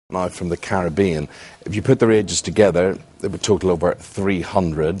Now from the Caribbean. If you put their ages together, they would total over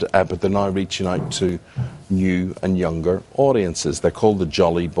 300, but they're now reaching out to new and younger audiences. They're called the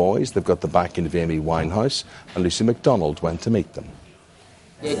Jolly Boys. They've got the backing of Amy Winehouse, and Lucy McDonald went to meet them.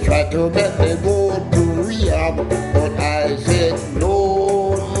 They tried to make me go to rehab, but I said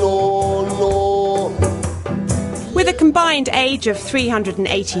no, no, no. With a combined age of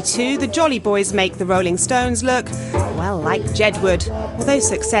 382, the Jolly Boys make the Rolling Stones look, well, like Jedward. Although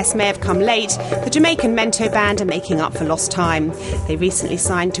success may have come late, the Jamaican Mento band are making up for lost time. They recently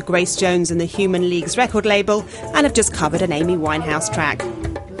signed to Grace Jones and the Human League's record label and have just covered an Amy Winehouse track.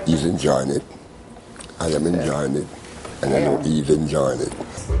 He's enjoying it. I am enjoying it. And I know he's enjoying it.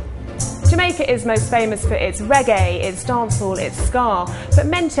 Jamaica is most famous for its reggae, its dancehall, its ska, but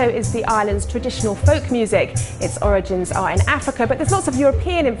Mento is the island's traditional folk music. Its origins are in Africa, but there's lots of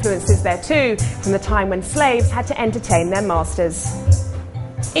European influences there too, from the time when slaves had to entertain their masters.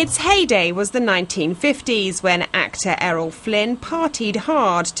 Its heyday was the 1950s, when actor Errol Flynn partied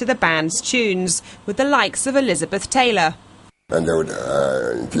hard to the band's tunes, with the likes of Elizabeth Taylor. And they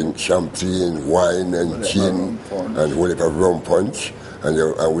would drink champagne, wine and gin, and whole heap of rum punch. And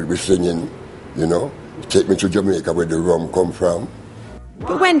we'd be singing, you know, take me to Jamaica where the rum come from.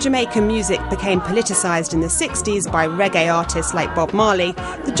 But when Jamaican music became politicised in the 60s by reggae artists like Bob Marley,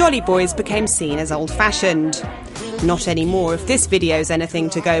 the Jolly Boys became seen as old-fashioned. Not anymore if this video's anything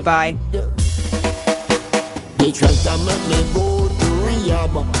to go by. They tried to make me go to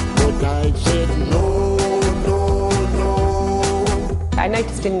rehab, but I said no, no, no. I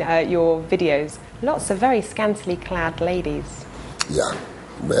noticed in your videos lots of very scantily clad ladies. Yeah,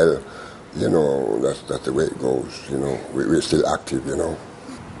 well, you know, that's the way it goes, you know. We're still active, you know.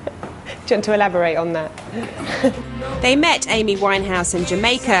 Do you want to elaborate on that? They met Amy Winehouse in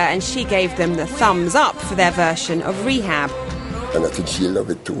Jamaica and she gave them the thumbs up for their version of Rehab. And I think she loved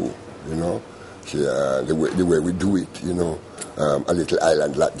it too, you know. She, the way we do it, you know. A little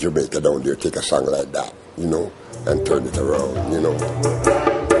island like Jamaica down there, take a song like that, you know, and turn it around, you know.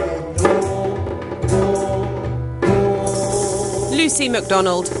 Lucy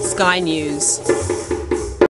McDonald, Sky News.